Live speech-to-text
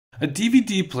A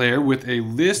DVD player with a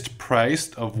list price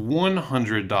of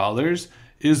 $100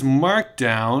 is marked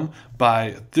down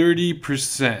by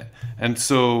 30%. And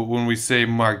so when we say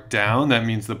marked down, that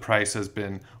means the price has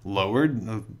been lowered,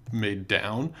 made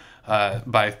down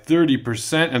by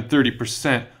 30%. And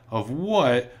 30% of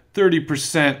what?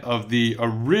 30% of the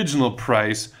original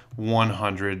price,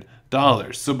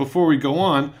 $100. So before we go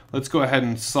on, let's go ahead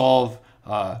and solve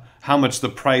how much the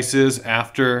price is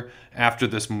after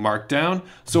this markdown.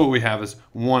 So what we have is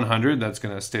 100, that's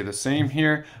going to stay the same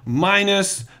here,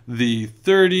 minus the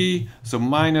 30, so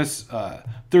minus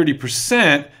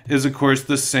 30% is of course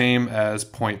the same as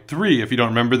 0.3. If you don't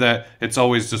remember that, it's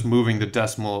always just moving the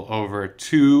decimal over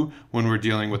 2 when we're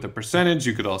dealing with a percentage.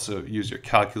 You could also use your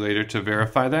calculator to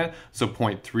verify that. So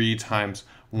 0.3 times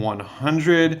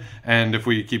 100, and if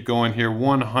we keep going here,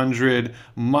 100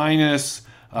 minus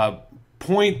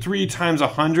 0.3 times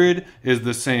 100 is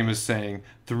the same as saying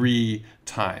 3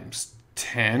 times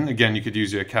 10. Again, you could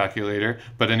use your calculator,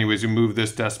 but anyways, we move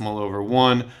this decimal over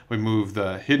 1, we move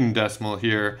the hidden decimal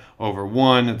here over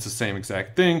 1, it's the same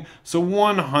exact thing. So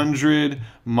 100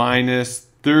 minus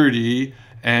 30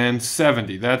 and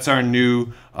 70. That's our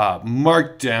new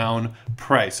marked down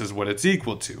price is what it's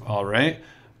equal to, all right?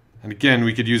 And again,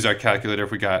 we could use our calculator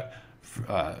if we got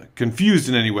confused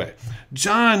in any way.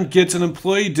 John gets an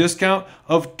employee discount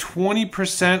of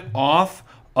 20% off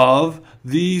of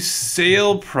the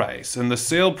sale price. And the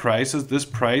sale price is this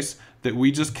price that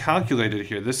we just calculated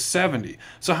here, this 70.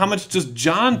 So how much does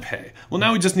John pay? Well,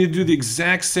 now we just need to do the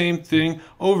exact same thing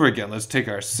over again. Let's take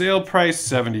our sale price,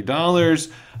 $70,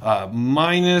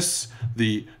 minus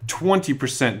the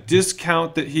 20%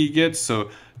 discount that he gets. So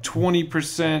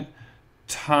 20%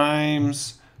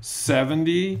 times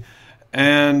 70.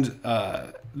 And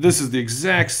this is the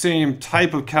exact same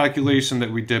type of calculation that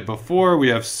we did before. We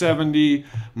have 70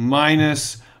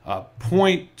 minus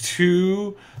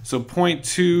 0.2, so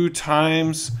 0.2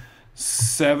 times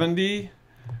 70,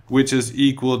 which is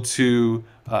equal to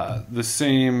the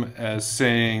same as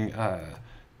saying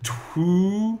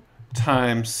 2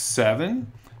 times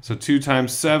 7. So 2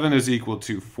 times 7 is equal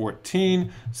to 14.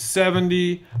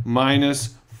 70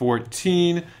 minus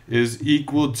 14 is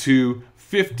equal to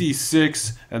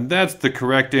 56, and that's the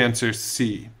correct answer,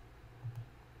 C.